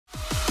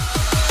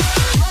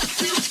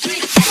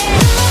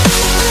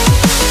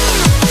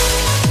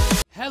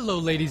Hello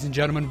ladies and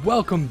gentlemen,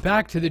 welcome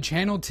back to the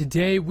channel.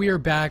 Today we are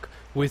back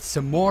with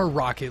some more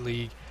Rocket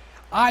League.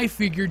 I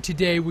figured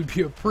today would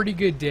be a pretty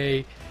good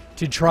day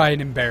to try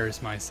and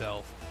embarrass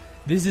myself.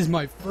 This is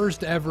my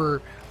first ever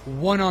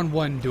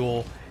one-on-one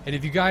duel, and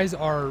if you guys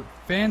are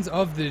fans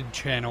of the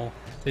channel,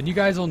 then you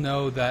guys will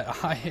know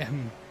that I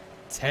am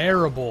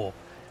terrible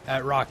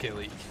at Rocket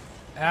League.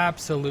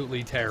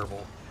 Absolutely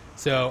terrible.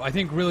 So I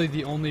think really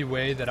the only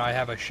way that I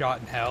have a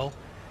shot in hell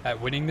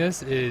at winning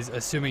this is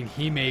assuming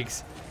he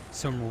makes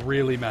some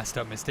really messed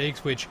up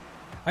mistakes, which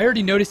I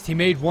already noticed he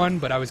made one,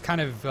 but I was kind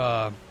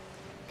of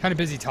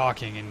busy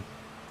talking and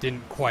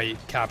didn't quite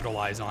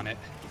capitalize on it.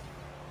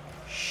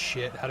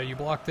 Shit, how do you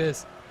block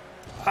this?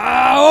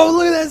 Oh,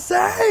 look at that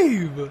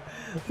save! Look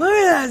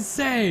at that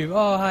save!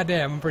 Oh, hot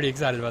damn, I'm pretty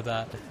excited about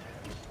that.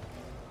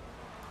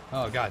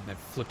 Oh god, that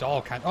flipped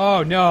all kinds.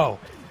 Oh no!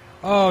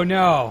 Oh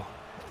no!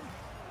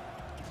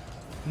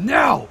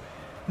 No!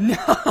 No!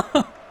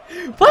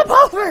 Flip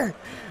over!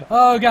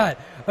 Oh god.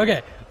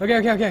 Okay.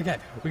 Okay.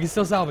 We can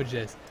still salvage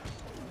this.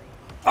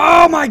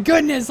 Oh my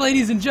goodness,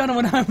 ladies and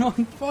gentlemen, I'm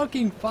on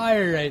fucking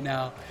fire right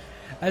now.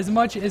 As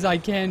much as I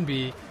can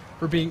be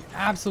for being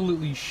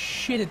absolutely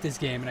shit at this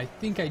game, and I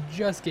think I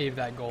just gave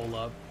that goal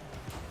up.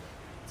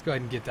 Let's go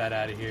ahead and get that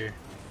out of here.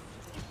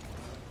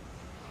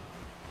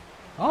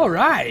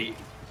 Alright.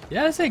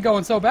 Yeah, this ain't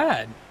going so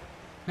bad.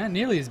 Not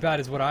nearly as bad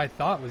as what I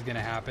thought was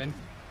gonna happen.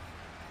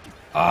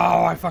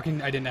 Oh, I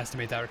didn't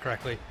estimate that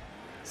correctly.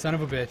 Son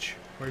of a bitch.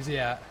 Where's he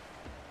at?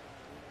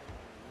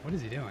 What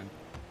is he doing?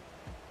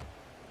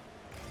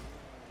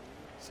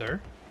 Sir?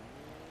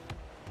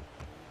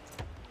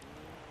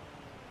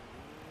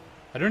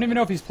 I don't even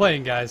know if he's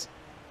playing, guys.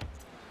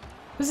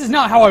 This is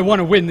not how I want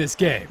to win this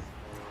game.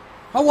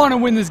 I want to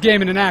win this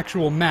game in an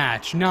actual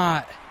match,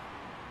 not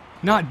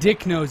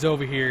Dick Nose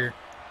over here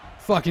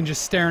fucking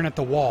just staring at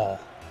the wall.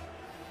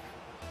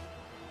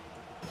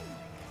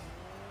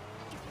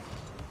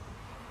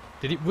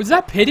 Was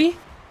that pity?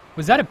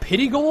 Was that a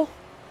pity goal?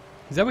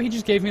 Is that what he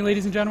just gave me,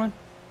 ladies and gentlemen?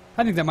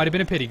 I think that might have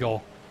been a pity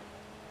goal.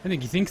 I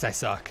think he thinks I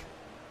suck.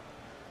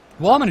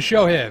 Well, I'm going to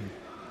show him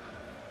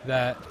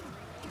that...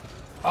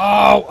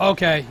 Oh,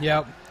 okay,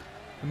 yep.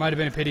 It might have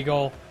been a pity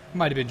goal. It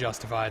might have been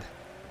justified.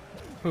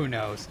 Who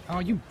knows? Oh,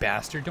 you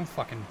bastard. Don't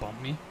fucking bump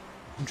me.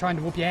 I'm trying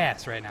to whoop your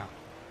ass right now.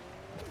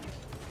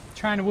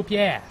 Trying to whoop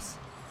your ass.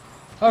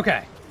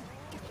 Okay.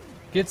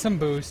 Get some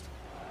boost.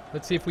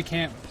 Let's see if we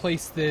can't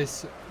place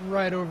this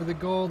right over the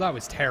goal. That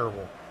was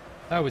terrible.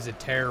 That was a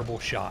terrible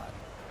shot.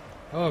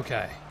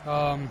 Okay.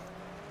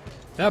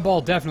 That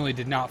ball definitely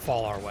did not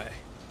fall our way.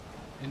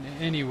 In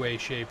any way,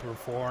 shape, or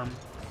form.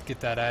 Get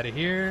that out of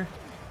here.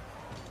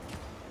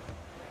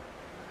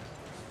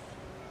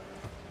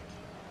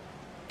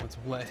 Let's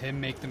let him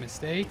make the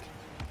mistake.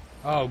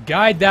 Oh,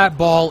 guide that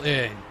ball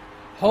in.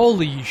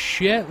 Holy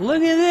shit.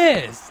 Look at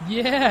this.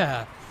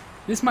 Yeah.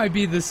 This might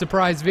be the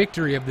surprise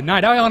victory of the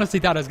night. I honestly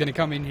thought I was going to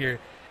come in here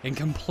and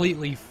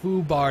completely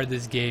foobar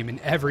this game in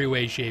every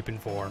way, shape, and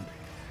form.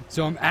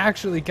 So I'm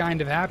actually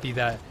kind of happy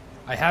that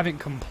I haven't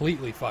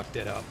completely fucked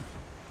it up.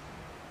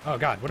 Oh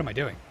god, what am I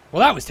doing? Well,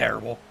 that was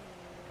terrible.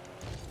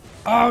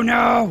 Oh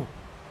no!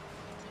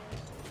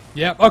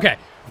 Yep, okay.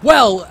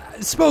 Well,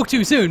 spoke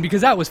too soon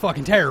because that was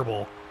fucking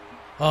terrible.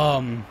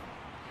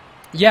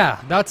 Yeah,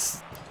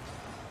 that's...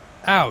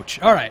 Ouch.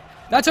 Alright,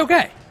 that's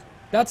okay.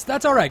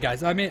 That's alright,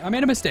 guys. I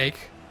made a mistake.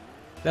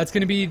 That's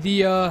gonna be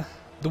the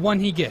one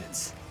he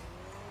gets.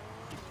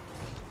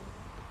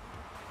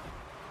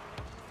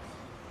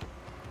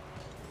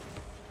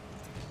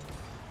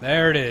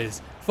 There it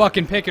is.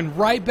 Fucking picking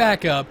right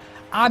back up.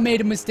 I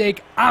made a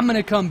mistake. I'm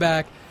gonna come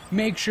back.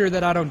 Make sure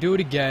that I don't do it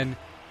again.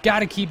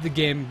 Gotta keep the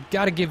game.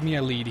 Gotta give me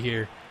a lead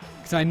here.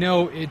 Because I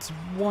know it's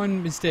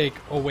one mistake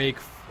away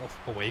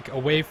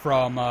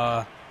from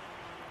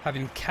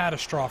having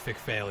catastrophic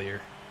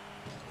failure.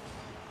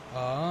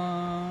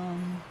 Oh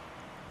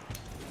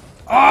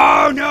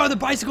no, the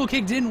bicycle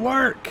kick didn't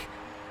work.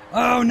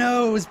 Oh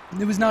no,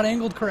 it was not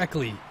angled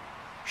correctly.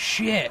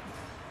 Shit.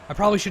 I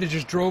probably should have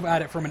just drove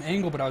at it from an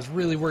angle, but I was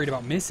really worried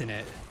about missing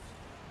it.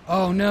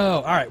 Oh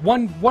no. Alright,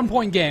 one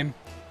point game.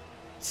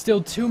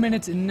 Still 2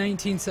 minutes and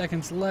 19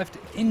 seconds left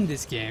in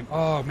this game.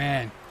 Oh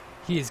man,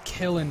 he is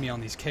killing me on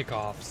these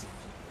kickoffs.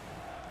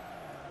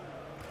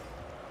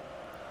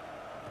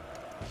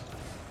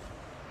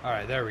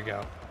 Alright, there we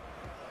go.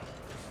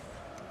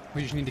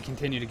 We just need to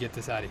continue to get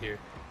this out of here.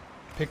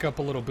 Pick up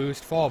a little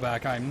boost. Fall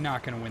back. I'm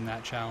not going to win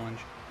that challenge.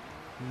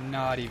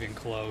 Not even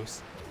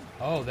close.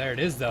 Oh, there it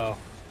is, though.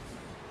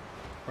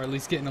 Or at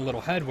least getting a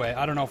little headway.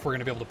 I don't know if we're going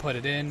to be able to put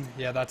it in.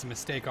 Yeah, that's a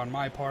mistake on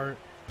my part.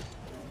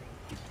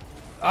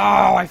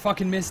 Oh, I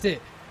fucking missed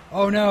it.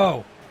 Oh,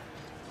 no.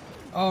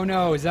 Oh,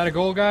 no. Is that a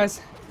goal,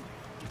 guys?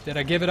 Did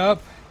I give it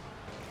up?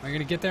 Am I going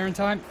to get there in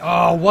time?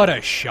 Oh, what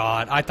a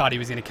shot. I thought he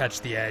was going to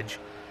catch the edge.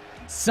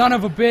 Son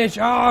of a bitch.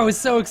 Oh, I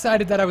was so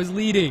excited that I was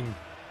leading.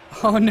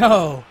 Oh,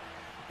 no.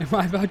 Am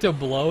I about to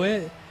blow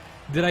it?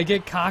 Did I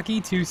get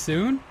cocky too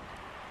soon?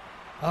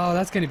 Oh,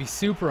 that's going to be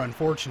super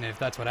unfortunate if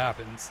that's what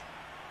happens.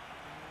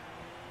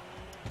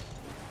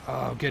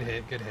 Oh, good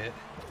hit, good hit.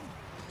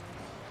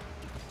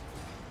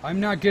 I'm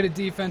not good at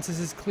defense. This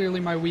is clearly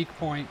my weak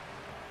point.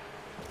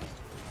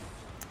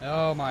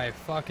 Oh my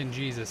fucking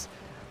Jesus.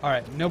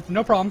 Alright, no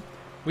problem.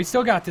 We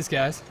still got this,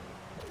 guys.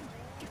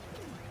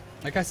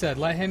 Like I said,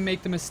 let him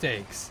make the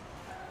mistakes.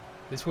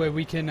 This way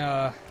we can,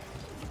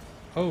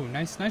 Oh,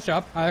 nice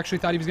job. I actually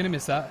thought he was gonna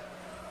miss that.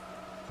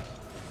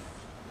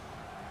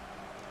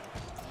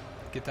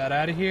 Get that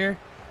out of here.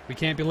 We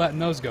can't be letting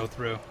those go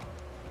through.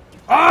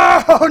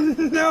 Oh,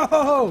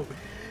 no!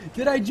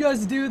 Did I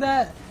just do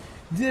that?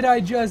 Did I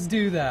just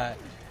do that?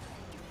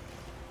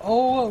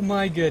 Oh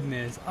my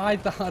goodness. I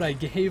thought I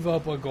gave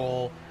up a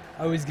goal.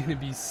 I was going to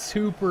be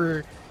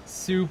super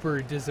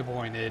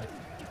disappointed.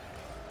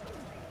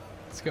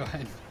 Let's go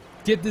ahead and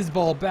get this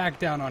ball back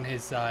down on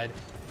his side.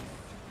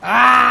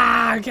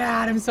 Ah,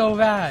 God, I'm so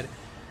bad.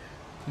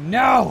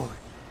 No.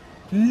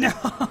 No.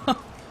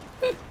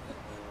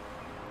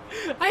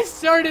 I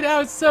started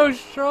out so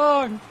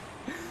strong.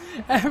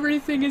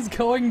 Everything is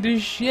going to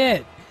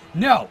shit.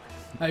 No.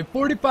 I have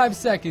 45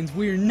 seconds.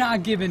 We are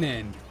not giving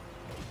in.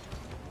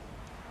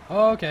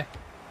 Oh, okay.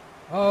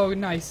 Oh,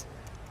 nice.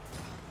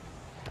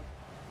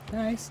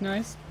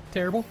 Nice.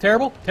 Terrible.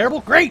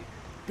 Great.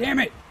 Damn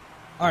it.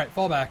 All right,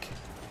 fall back.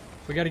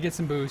 We got to get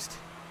some boost.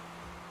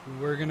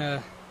 We're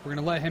gonna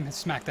let him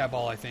smack that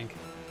ball, I think.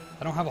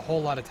 I don't have a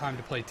whole lot of time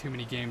to play too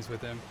many games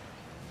with him.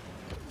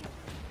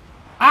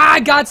 I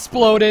got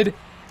exploded,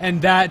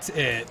 and that's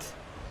it.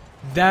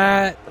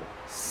 That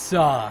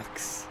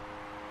sucks.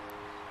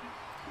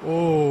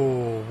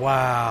 Oh,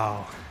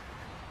 wow.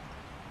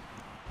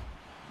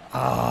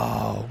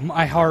 Oh,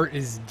 my heart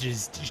is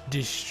just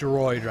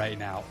destroyed right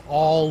now.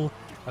 All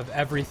of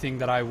everything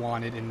that I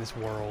wanted in this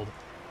world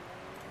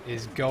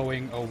is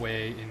going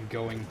away and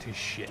going to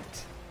shit.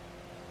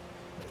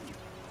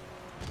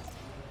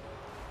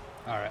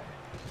 Alright.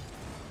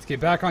 Let's get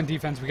back on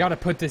defense. We gotta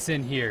put this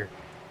in here.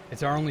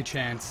 It's our only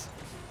chance.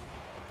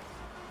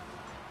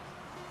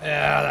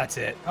 Yeah, that's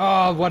it.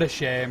 Oh, what a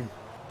shame.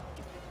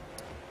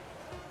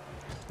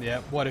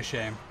 Yeah, what a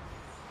shame.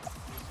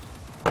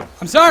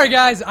 I'm sorry,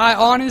 guys. I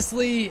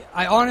honestly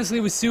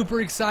was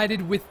super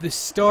excited with the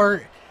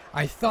start.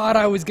 I thought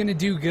I was gonna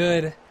do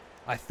good.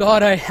 I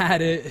thought I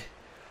had it.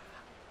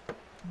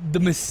 The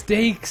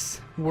mistakes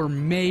were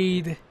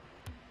made,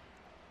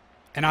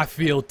 and I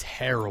feel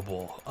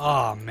terrible.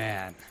 Oh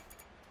man.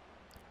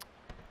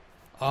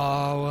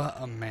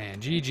 Oh man.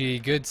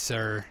 GG, good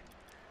sir.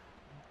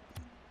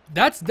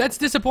 That's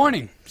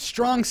disappointing.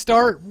 Strong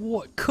start.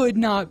 I could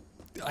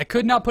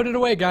not put it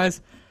away,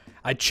 guys.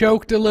 I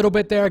choked a little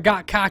bit there. I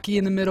got cocky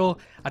in the middle.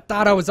 I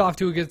thought I was off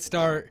to a good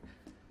start.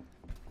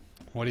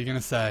 What are you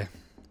gonna say?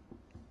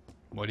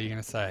 What are you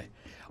gonna say?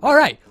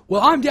 Alright,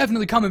 well, I'm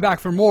definitely coming back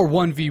for more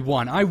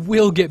 1v1. I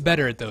will get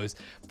better at those.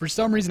 For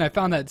some reason, I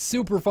found that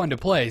super fun to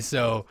play,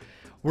 so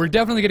we're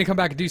definitely gonna come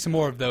back and do some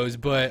more of those,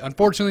 but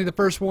unfortunately, the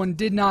first one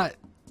did not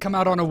come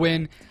out on a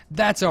win.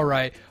 That's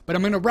alright, but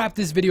I'm gonna wrap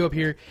this video up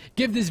here.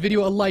 Give this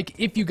video a like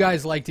if you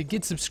guys liked it.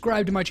 Get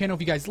subscribed to my channel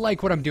if you guys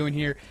like what I'm doing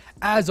here.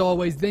 As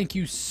always, thank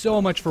you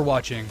so much for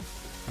watching,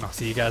 and I'll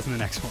see you guys in the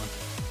next one.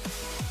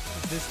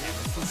 This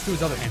hand, let's do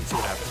his other hand and see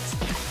what happens.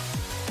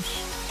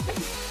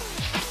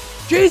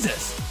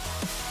 Jesus!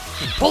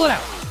 Pull it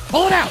out!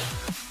 Pull it out!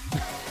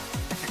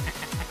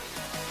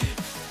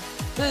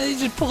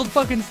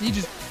 He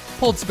just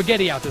pulled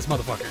spaghetti out, this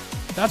motherfucker.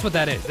 That's what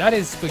that is. That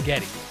is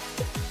spaghetti.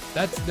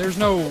 There's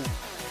no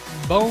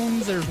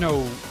bones, there's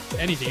no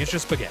anything. It's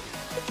just spaghetti.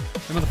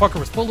 The motherfucker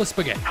was full of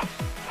spaghetti.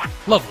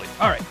 Lovely.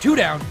 Alright, 2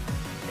 down.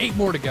 8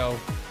 more to go.